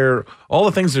repair, all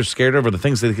the things they're scared of, or the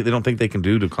things they don't think they can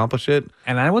do to accomplish it.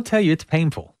 And I will tell you, it's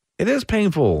painful. It is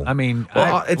painful. I mean,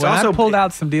 I pulled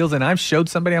out some deals, and I've showed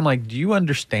somebody. I'm like, do you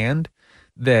understand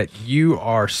that you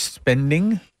are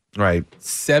spending? Right.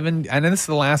 I know this is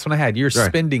the last one I had. You're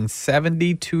spending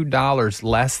 $72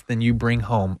 less than you bring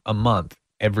home a month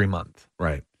every month.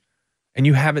 Right. And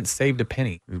you haven't saved a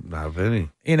penny. Not a penny.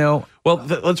 Well,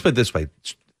 let's put it this way.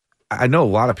 I know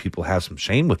a lot of people have some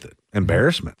shame with it,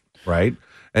 embarrassment, right?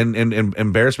 And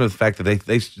embarrassment of the fact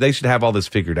that they should have all this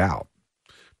figured out.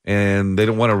 And they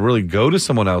don't want to really go to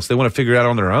someone else. They want to figure it out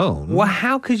on their own. Well,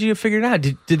 how could you figure it out?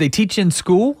 Did they teach you in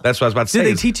school? That's what I was about to say.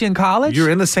 Did they teach you in college? You're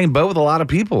in the same boat with a lot of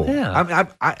people. Yeah.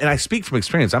 And I speak from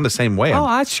experience. I'm the same way.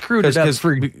 I screwed it up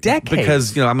for decades.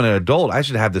 Because, I'm an adult. I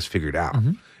should have this figured out.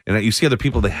 Mm-hmm. And you see other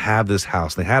people that have this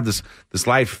house. They have this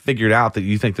life figured out that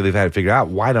you think that they've had it figured out.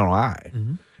 Why don't I?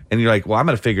 Mm-hmm. And you're like, well, I'm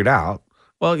going to figure it out.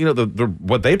 Well,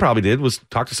 what they probably did was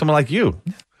talk to someone like you.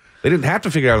 They didn't have to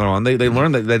figure it out on their own. They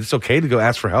learned that it's okay to go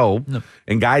ask for help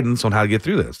and guidance on how to get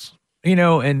through this.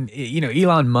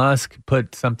 Elon Musk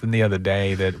put something the other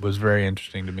day that was very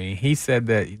interesting to me. He said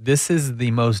that this is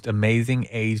the most amazing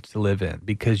age to live in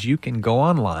because you can go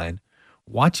online,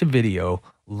 watch a video,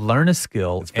 learn a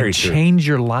skill, and change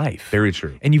your life. Very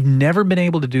true. And you've never been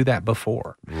able to do that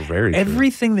before. Very true.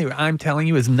 Everything that I'm telling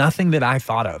you is nothing that I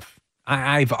thought of.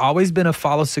 I've always been a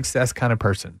follow success kind of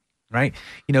person. Right.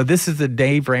 This is the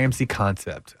Dave Ramsey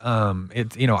concept.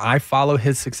 I follow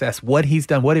his success, what he's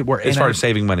done, as far as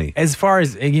saving money, as far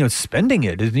as, spending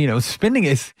it is, spending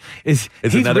is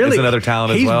another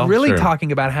talent as well. He's really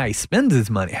talking about how he spends his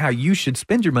money, how you should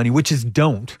spend your money, which is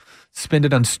don't spend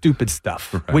it on stupid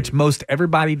stuff, which most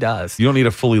everybody does. You don't need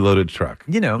a fully loaded truck.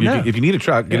 No. If you need a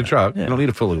truck, get a truck. You don't need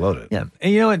to fully load it. Yeah.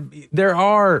 And there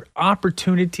are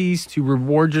opportunities to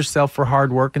reward yourself for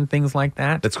hard work and things like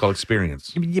that. That's called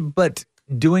experience. But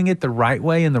doing it the right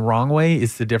way and the wrong way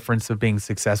is the difference of being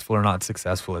successful or not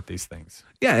successful at these things.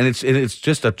 Yeah, and it's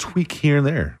just a tweak here and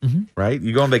there, right?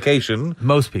 You go on vacation.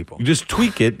 Most people. You just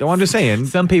tweak it. No, I'm just saying.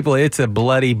 Some people, it's a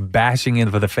bloody bashing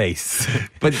into the face.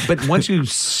 But once you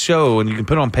show and you can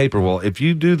put on paper, well, if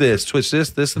you do this, twist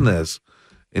this, and this,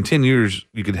 in 10 years,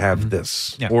 you could have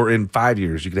this. Yeah. Or in 5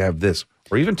 years, you could have this.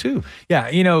 Or even 2. Yeah,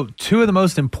 two of the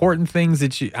most important things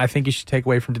that I think you should take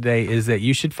away from today is that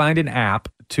you should find an app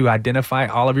to identify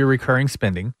all of your recurring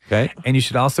spending. Okay. And you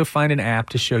should also find an app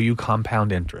to show you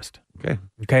compound interest.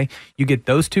 Okay. You get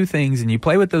those two things and you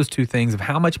play with those two things of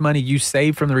how much money you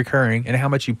save from the recurring and how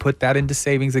much you put that into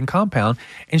savings and compound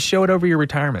and show it over your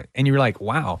retirement. And you're like,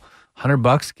 wow,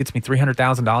 $100 gets me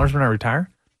 $300,000 when I retire.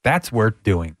 That's worth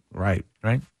doing. Right.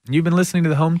 You've been listening to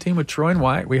the Home Team with Troy and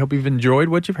Wyatt. We hope you've enjoyed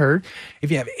what you've heard.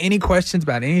 If you have any questions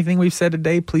about anything we've said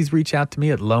today, please reach out to me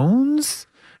at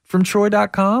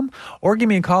loansfromtroy.com or give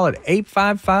me a call at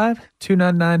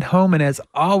 855-299-HOME. And as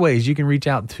always, you can reach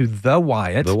out to The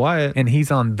Wyatt. And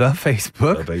he's on the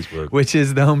Facebook, which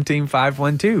is the Home Team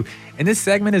 512. And this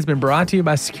segment has been brought to you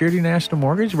by Security National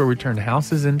Mortgage, where we turn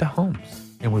houses into homes.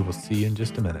 And we will see you in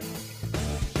just a minute.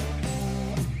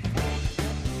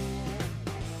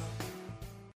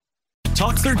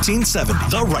 Talk 1370,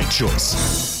 the right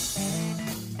choice.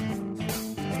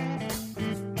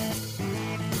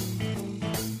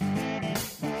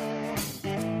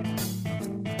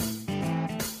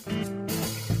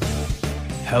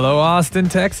 Hello, Austin,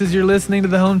 Texas. You're listening to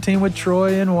the Home Team with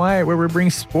Troy and Wyatt, where we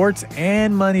bring sports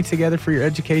and money together for your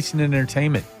education and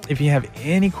entertainment. If you have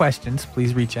any questions,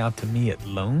 please reach out to me at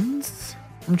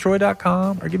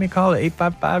loansfromtroy.com or give me a call at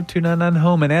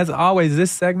 855-299-HOME. And as always,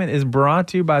 this segment is brought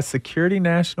to you by Security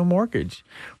National Mortgage,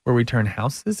 where we turn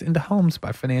houses into homes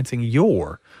by financing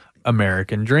your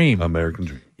American dream. American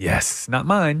dream. Yes, not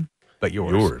mine, but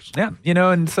yours. Yeah,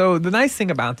 and so the nice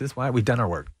thing about this, Wyatt, we've done our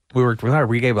work. We worked with her.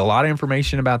 We gave a lot of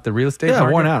information about the real estate market.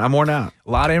 I'm worn out.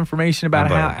 A lot of information about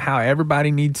how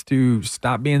everybody needs to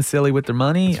stop being silly with their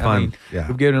money. It's fun.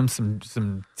 We've given them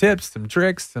some tips, some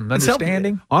tricks, some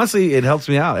understanding. Honestly, it helps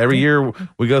me out. Every year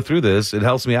we go through this, it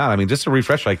helps me out. I mean, just to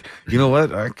refresh, like, you know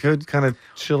what? I could kind of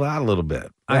chill out a little bit.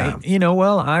 Yeah.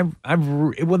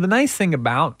 The nice thing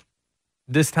about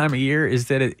this time of year is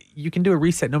that you can do a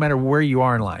reset no matter where you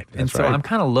are in life. That's right. I'm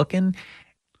kind of looking,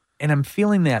 and I'm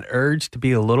feeling that urge to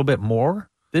be a little bit more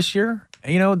this year,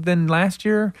 than last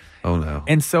year. Oh no!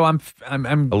 And so I'm a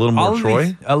little more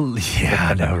Troy. Yeah,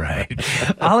 I know, right?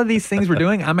 All of these things we're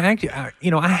doing, I'm actually,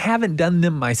 I haven't done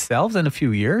them myself in a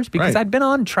few years because I've been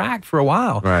on track for a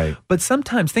while. Right. But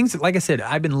sometimes things, like I said,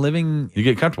 I've been living. You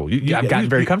get comfortable. I've gotten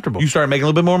very comfortable. You start making a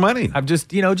little bit more money. I've You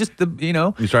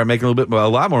start making a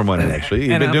lot more money. Actually,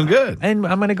 you've been doing good. And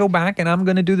I'm going to go back and I'm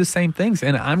going to do the same things.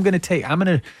 And I'm going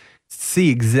to see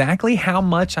exactly how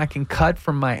much I can cut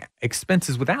from my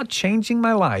expenses without changing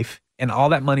my life, and all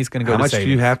that money's going to go to savings. How much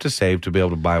do you have to save to be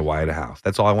able to buy Wyatt a house?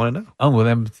 That's all I want to know. Oh, well,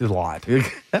 that's a lot. I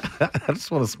just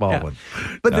want a small one.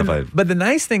 But the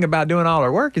nice thing about doing all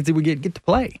our work is that we get to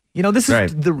play. This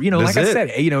is like I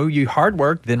said, you hard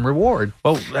work, then reward.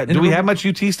 Well, do we have much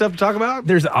UT stuff to talk about?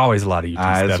 There's always a lot of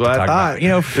UT stuff to talk about.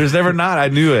 There's never not. I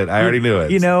knew it. I already knew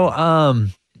it.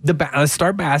 Let's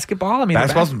start basketball. I mean,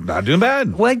 basketball's not doing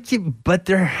bad. But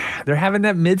they're having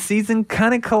that midseason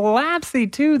kind of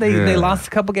collapsey too. They lost a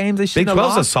couple games. They shouldn't have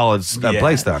lost. Big 12's a solid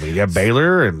place though. I mean, you have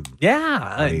Baylor and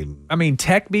I mean,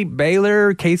 Tech beat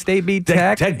Baylor. K-State beat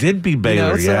Tech. Tech did beat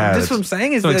Baylor. That's what I'm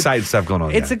saying. Is some exciting stuff going on.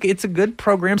 It's a good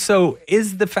program. So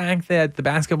is the fact that the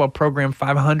basketball program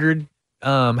 500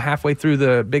 halfway through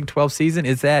the Big 12 season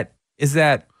is that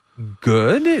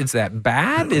good? Is that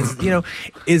bad? Is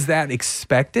that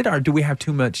expected, or do we have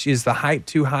too much? Is the hype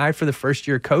too high for the first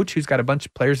year coach who's got a bunch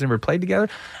of players never played together?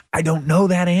 I don't know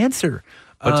that answer.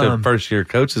 What's the first year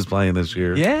coach is playing this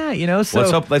year? Yeah, so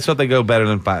let's hope they go better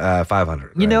than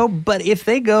 500. Right? But if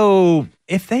they go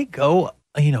 11-8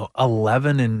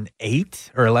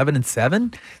 or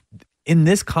 11-7 in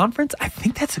this conference, I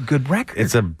think that's a good record.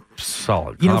 It's a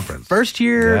solid conference. First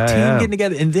year team getting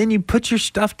together, and then you put your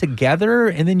stuff together,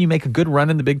 and then you make a good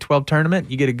run in the Big 12 tournament.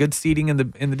 You get a good seeding in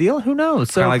the deal. Who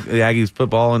knows? So kind of like the Aggies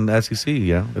football and SEC.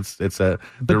 Yeah, it's the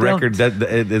record that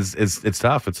it's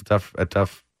tough. It's a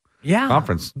tough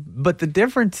conference. But the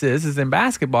difference is in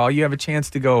basketball, you have a chance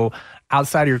to go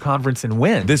outside of your conference and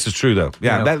win. This is true, though.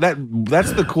 Yeah,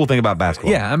 that's the cool thing about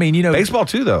basketball. Yeah, I mean, baseball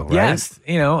too, though. Right? Yes,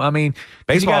 I mean,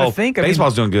 baseball. You gotta think,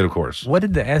 baseball's doing good, of course. What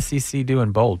did the SEC do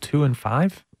in bowl?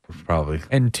 2-5, probably,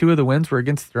 and 2 of the wins were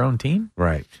against their own team.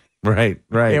 Right.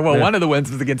 Yeah, well, one of the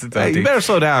wins was against its own team. You better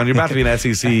slow down. You're about to be an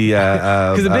SEC.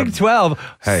 Because the Big 12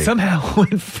 somehow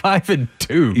went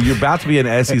 5-2. You're about to be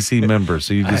an SEC member,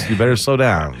 so you better slow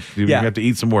down. You have to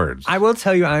eat some words. I will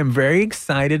tell you, I'm very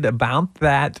excited about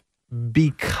that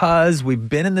because we've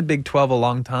been in the Big 12 a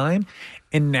long time,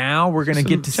 and now we're going to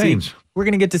get to see. We're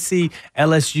going to get to see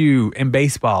LSU in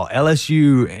baseball,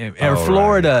 or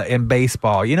Florida in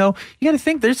baseball. You got to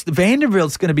think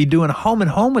Vanderbilt's going to be doing home and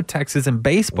home with Texas in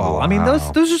baseball. Wow. I mean,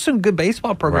 those are some good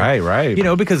baseball programs.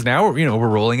 Right. Because now we're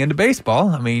rolling into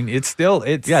baseball. I mean, it's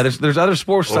there's other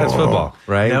sports besides football,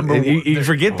 right? You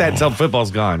forget that until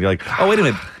football's gone. You're like, oh, wait a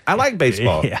minute. I like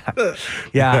baseball. And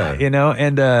the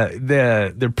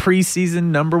preseason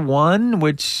number 1,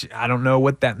 which I don't know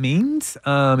what that means.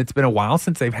 It's been a while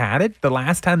since they've had it. the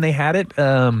last time they had it.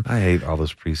 I hate all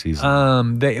this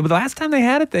preseason. The last time they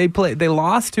had it, they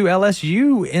lost to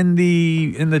LSU in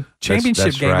the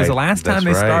championship game. It was the last time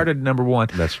they started number one.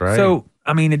 That's right. So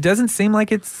I mean, it doesn't seem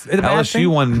like it's a bad LSU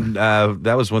thing. won.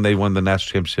 That was when they won the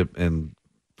national championship in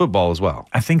football as well.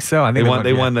 I think so. I think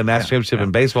They won the national championship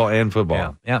in baseball and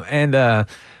football. Yeah. And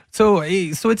so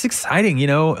it's exciting.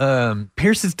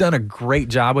 Pierce has done a great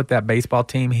job with that baseball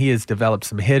team. He has developed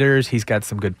some hitters. He's got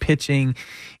some good pitching.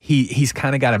 He's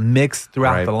kind of got a mix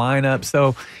throughout the lineup.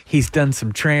 So he's done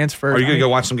some transfers. Are you going to go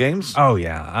watch some games? Oh,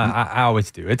 yeah. I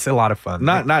always do. It's a lot of fun.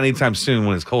 Not anytime soon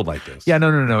when it's cold like this. Yeah,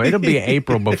 no. It'll be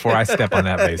April before I step on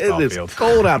that baseball field. It's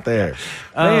cold out there.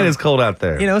 Man, it's cold out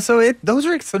there. So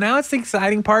now it's the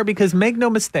exciting part because make no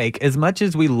mistake, as much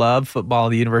as we love football at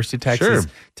the University of Texas,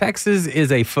 Texas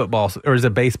is a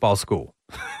baseball school.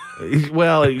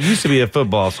 Well, it used to be a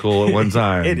football school at one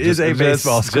time. It is a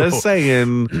baseball school. Just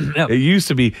saying, it used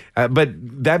to be. But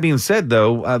that being said,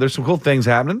 though, there's some cool things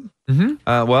happening.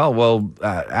 Mm-hmm.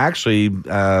 Actually,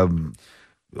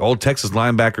 old Texas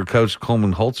linebacker coach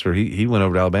Coleman Holzer, he went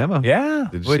over to Alabama. Yeah,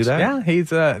 did you see that? Yeah, he's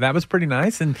that was pretty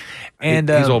nice, and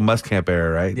he's old Muscamp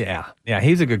era, right? Yeah,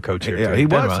 he's a good coach here. Yeah, too. he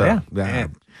was. Yeah.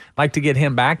 Like to get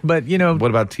him back, but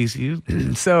what about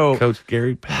TCU? So Coach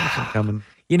Gary Patterson coming.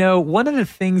 One of the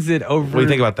things that over what do you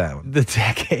think about that one? The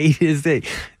decade is that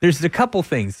there's a couple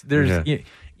things. There's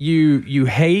you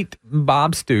hate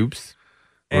Bob Stoops,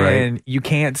 and you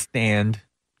can't stand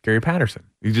Gary Patterson.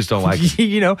 You just don't like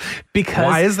it. Because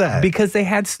why is that? Because they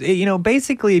had,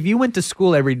 basically if you went to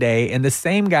school every day and the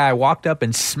same guy walked up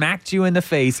and smacked you in the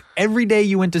face every day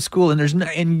you went to school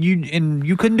and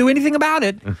you couldn't do anything about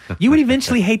it, you would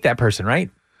eventually hate that person, right?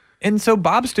 And so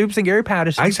Bob Stoops and Gary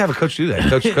Patterson. I used to have a coach do that.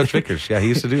 Coach Vickers. Yeah, he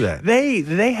used to do that.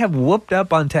 They have whooped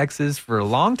up on Texas for a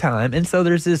long time, and so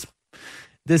there's this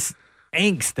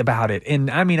angst about it. And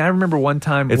I mean, I remember one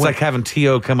time it's like having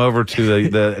T.O. come over to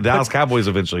the Dallas Cowboys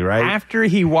eventually, right? After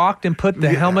he walked and put the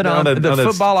helmet on the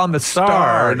football on the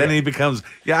star, and then he becomes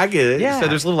I get it. Yeah. So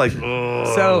there's a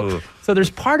little so there's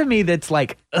part of me that's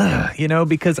like,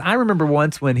 because I remember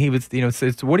once when he was,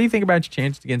 says, what do you think about your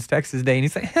chances against Texas today? And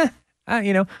he's like,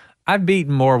 I've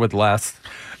beaten more with less.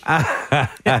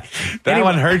 That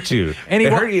one hurt you. And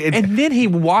and then he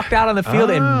walked out on the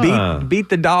field and beat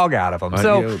the dog out of him.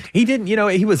 So he didn't,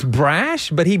 he was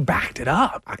brash, but he backed it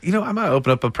up. I might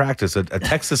open up a practice, a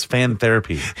Texas fan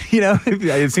therapy.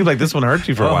 It seems like this one hurt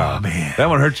you for a while. Man. That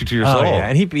one hurt you to your soul. Yeah.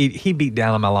 And he beat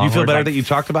down on my Longhorns. You feel better that you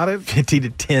talked about it?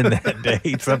 50-10 that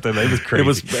day. Something. It was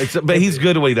crazy. But he's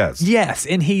good at what he does. Yes,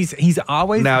 and he's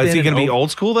always now. Been is he going to be old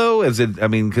school though?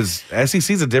 Because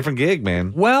SEC's a different gig,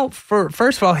 man. Well,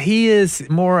 first of all, he is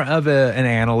more of an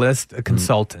analyst, a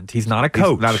consultant. He's not a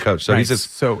coach. He's not a coach. So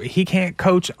so he can't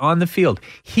coach on the field.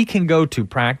 He can go to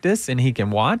practice and he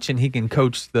can watch and he can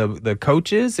coach the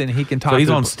coaches and he can talk. So he's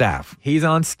on staff. He's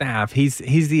on staff. He's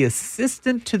the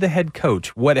assistant to the head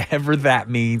coach, whatever that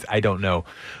means. I don't know,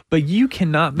 but you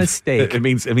cannot mistake. It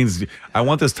means I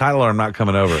want this title or I'm not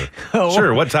coming over.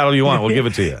 Sure, what title you want, we'll give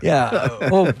it to you.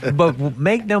 Yeah. But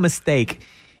make no mistake.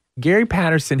 Gary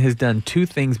Patterson has done two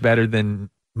things better than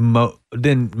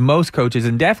most coaches,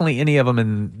 and definitely any of them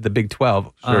in the Big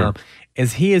 12,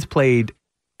 is he has played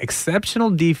exceptional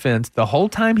defense the whole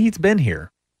time he's been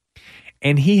here,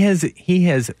 and he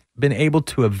has been able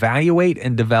to evaluate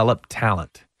and develop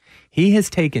talent. He has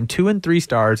taken 2 and 3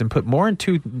 stars and put more in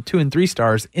 2 and 3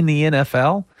 stars in the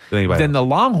NFL than the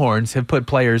Longhorns have put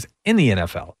players in the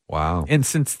NFL. Wow! And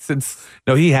since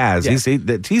no, he has. Yeah.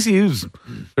 TCU's.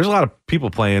 There's a lot of people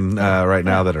playing right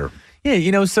now that are.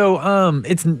 Yeah, so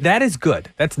that is good.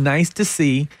 That's nice to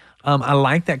see. I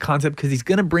like that concept because he's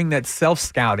going to bring that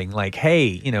self-scouting. Like,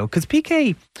 hey, because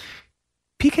PK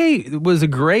was a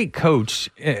great coach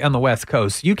on the West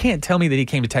Coast. You can't tell me that he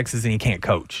came to Texas and he can't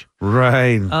coach.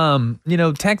 Right.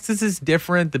 Texas is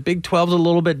different. The Big 12's a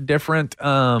little bit different.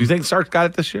 Do you think Sark's got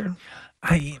it this year?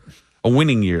 A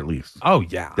winning year at least. Oh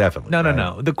yeah, definitely.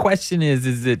 No. The question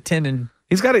is it 10 and?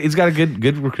 He's got a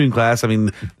good recruiting class. I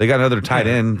mean, they got another tight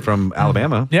end from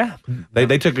Alabama. Yeah,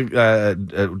 they took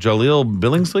Jaleel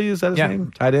Billingsley. Is that his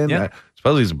name? Tight end. Yeah. I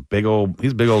suppose he's a big old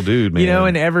dude, man.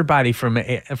 And everybody from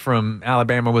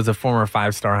Alabama was a former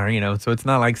 5-star. So it's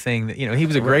not like saying that he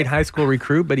was a great high school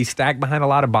recruit, but he stacked behind a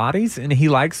lot of bodies, and he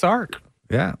liked Sark.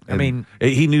 Yeah, I mean,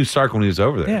 he knew Sark when he was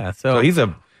over there. Yeah, so he's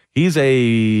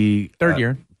a third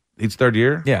year. He's third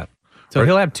year. Yeah, so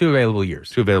he'll have 2 available years.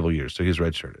 2 available years. So he's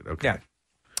redshirted. Okay. Yeah.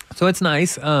 So it's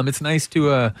nice. It's nice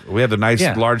to. We have the nice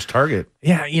large target.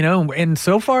 Yeah, and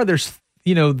so far there's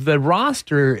the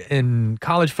roster in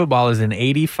college football is an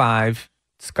 85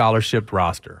 scholarship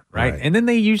roster, right? And then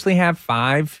they usually have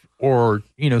 5 or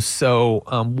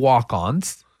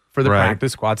walk-ons for the Right.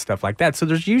 practice squad, stuff like that. So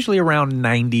there's usually around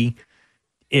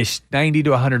 90-ish, 90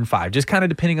 to 105, just kind of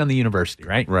depending on the university,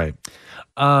 right? Right.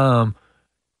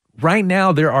 Right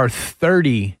now there are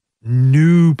 30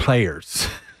 new players.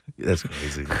 That's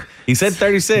crazy. He said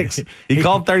 36. He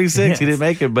called 36. Yes. He didn't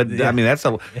make it, but I mean that's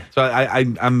a. So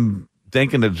I'm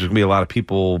thinking there's gonna be a lot of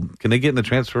people. Can they get in the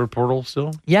transfer portal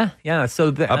still? Yeah. So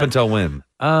Up until when?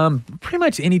 pretty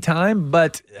much any time,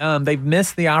 but they've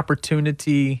missed the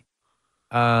opportunity.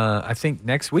 I think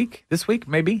this week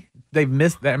maybe. They've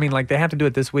missed that. I mean, like they have to do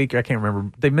it this week. I can't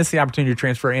remember. They missed the opportunity to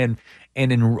transfer and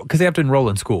because they have to enroll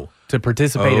in school to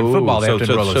participate in football. They have to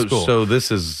enroll in school. So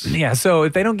this is So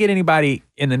if they don't get anybody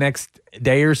in the next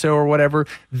day or so or whatever,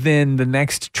 then the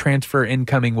next transfer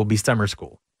incoming will be summer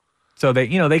school. So they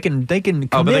can commit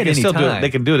but they can still do it. anytime. They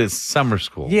can do it at summer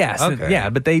school. Yes, Okay. yeah,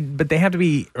 but they have to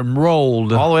be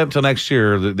enrolled. All the way up until next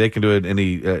year, they can do it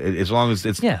as long as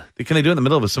it's. Yeah. Can they do it in the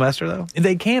middle of a semester though?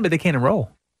 They can, but they can't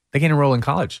enroll. They can't enroll in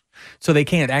college. So they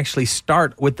can't actually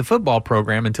start with the football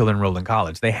program until they're enrolled in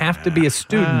college. They have to be a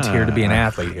student here to be an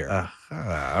athlete here.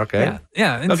 Okay.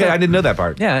 Yeah. And Okay, so- I didn't know that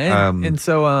part. Yeah, and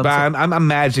so but I'm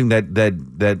imagining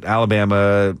that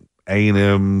Alabama,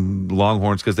 A&M,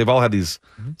 Longhorns, because they've all had these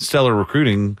stellar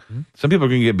recruiting. Some people are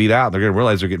going to get beat out. They're going to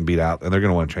realize they're getting beat out, and they're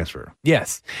going to want to transfer.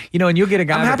 yes, and you'll get a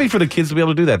guy. I'm happy for the kids to be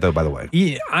able to do that, though. By the way,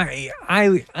 Yeah, I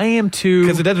am too.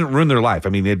 because it doesn't ruin their life. I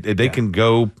mean, they can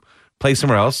go play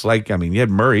somewhere else. Like, I mean, you had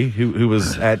Murray, who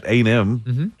was at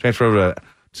A&M, transferred over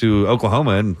to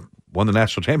Oklahoma and won the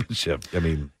national championship. I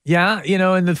mean, Yeah,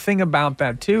 and the thing about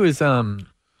that too is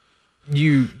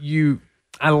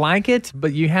I like it,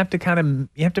 but you have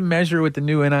to measure with the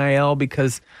new NIL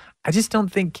because I just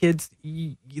don't think kids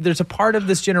there's a part of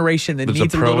this generation that There's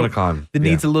needs a pro and a con.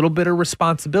 needs a little bit of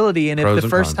responsibility, and Pros if the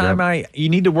and first cons, time you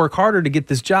need to work harder to get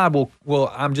this job,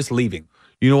 well I'm just leaving.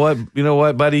 you know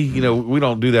what, buddy? We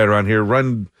don't do that around here.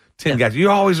 Run 10 guys. You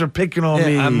always are picking on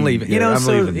me. I'm leaving. Yeah, I'm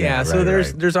so leaving. so right,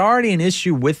 right. there's already an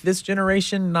issue with this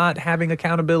generation not having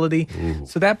accountability.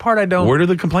 So that part I don't. Where do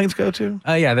the complaints go to?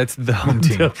 Yeah, that's the home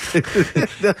team. Don't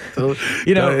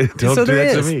so do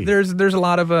there that to me. there's a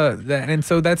lot of that, and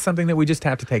so that's something that we just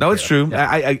have to take. No, care it's of. true.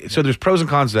 Yeah. So there's pros and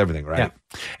cons to everything, right? Yeah.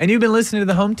 And you've been listening to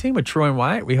the Home Team with Troy and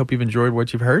Wyatt. We hope you've enjoyed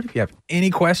what you've heard. If you have any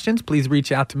questions, please reach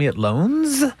out to me at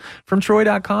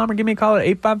loansfromtroy.com or give me a call at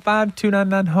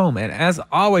 855-299-HOME. And as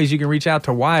always, you can reach out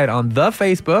to Wyatt on the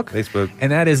Facebook. And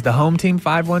that is the Home Team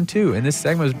 512. And this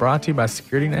segment is brought to you by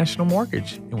Security National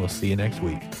Mortgage. And we'll see you next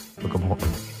week. Look 'em home.